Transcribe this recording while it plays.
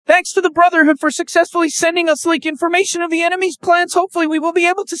thanks to the Brotherhood for successfully sending us leak information of the enemy's plans. Hopefully we will be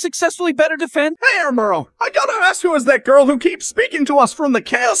able to successfully better defend. Hey, Armuro, I gotta ask, who is that girl who keeps speaking to us from the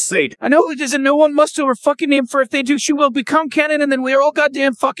Chaos Seat? I know it isn't, no one must do her fucking name, for if they do, she will become canon and then we are all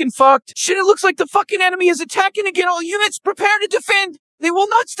goddamn fucking fucked. Shit, it looks like the fucking enemy is attacking again. All units prepare to defend. They will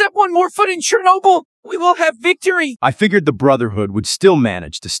not step one more foot in Chernobyl. We will have victory. I figured the Brotherhood would still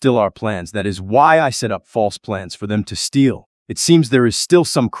manage to steal our plans. That is why I set up false plans for them to steal. It seems there is still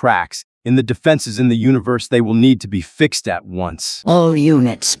some cracks in the defenses in the universe. They will need to be fixed at once. All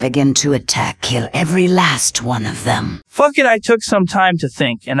units begin to attack. Kill every last one of them. Fuck it, I took some time to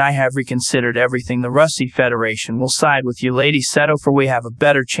think, and I have reconsidered everything. The Rusty Federation will side with you, Lady Seto, for we have a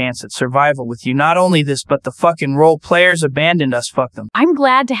better chance at survival with you. Not only this, but the fucking role players abandoned us, fuck them. I'm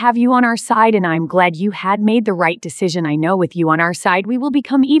glad to have you on our side, and I'm glad you had made the right decision. I know with you on our side, we will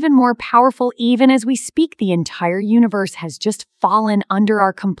become even more powerful. Even as we speak, the entire universe has just fallen under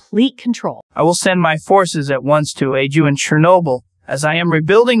our complete control. I will send my forces at once to aid you in Chernobyl. As I am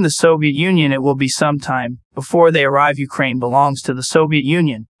rebuilding the Soviet Union, it will be some time before they arrive. Ukraine belongs to the Soviet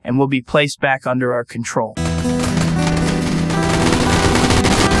Union and will be placed back under our control.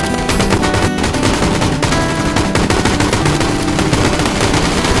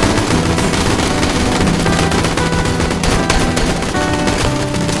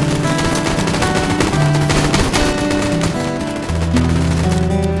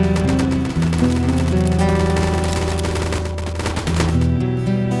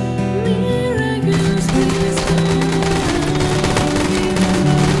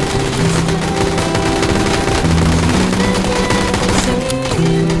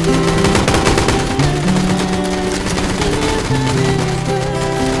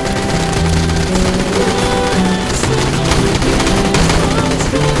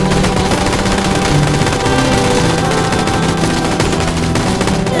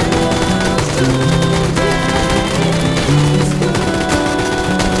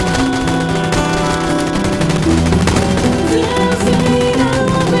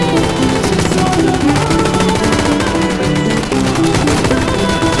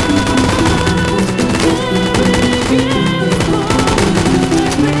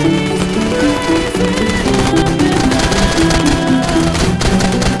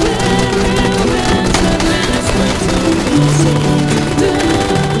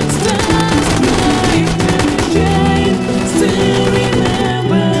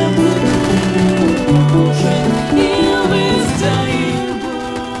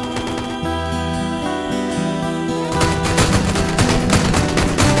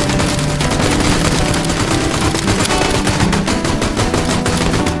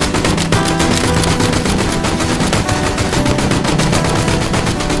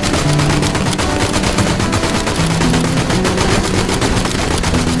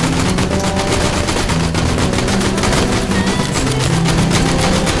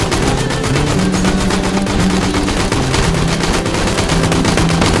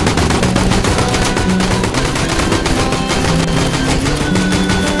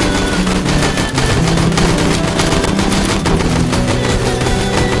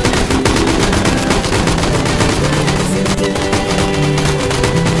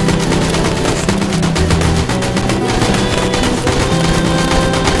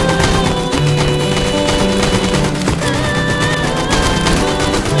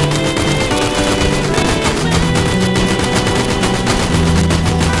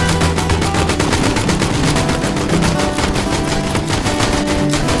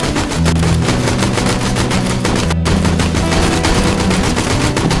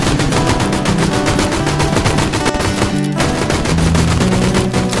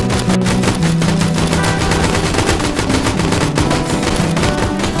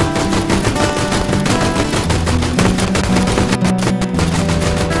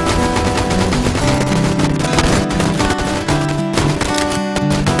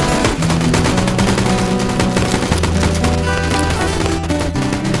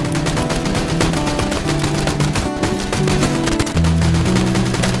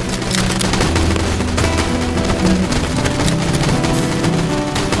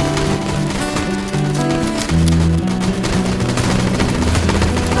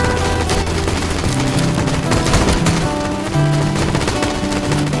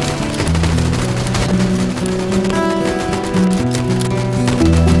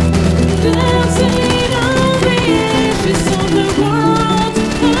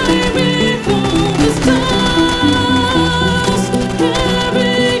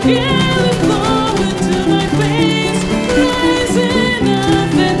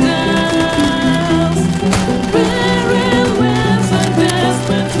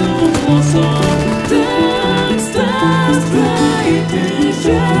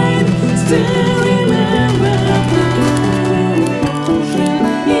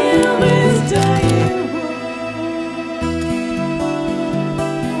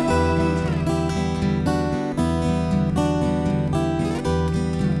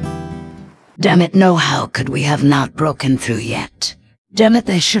 Damn it, no how could we have not broken through yet? Damn it,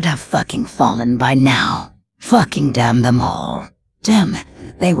 they should have fucking fallen by now. Fucking damn them all. Damn it,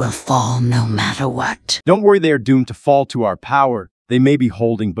 they will fall no matter what. Don't worry, they are doomed to fall to our power. They may be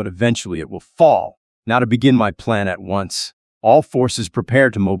holding, but eventually it will fall. Now to begin my plan at once. All forces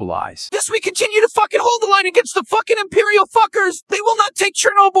prepare to mobilize. Yes, we continue to fucking hold the line against the fucking Imperial fuckers. They will not take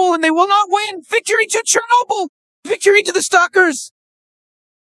Chernobyl and they will not win. Victory to Chernobyl. Victory to the stalkers.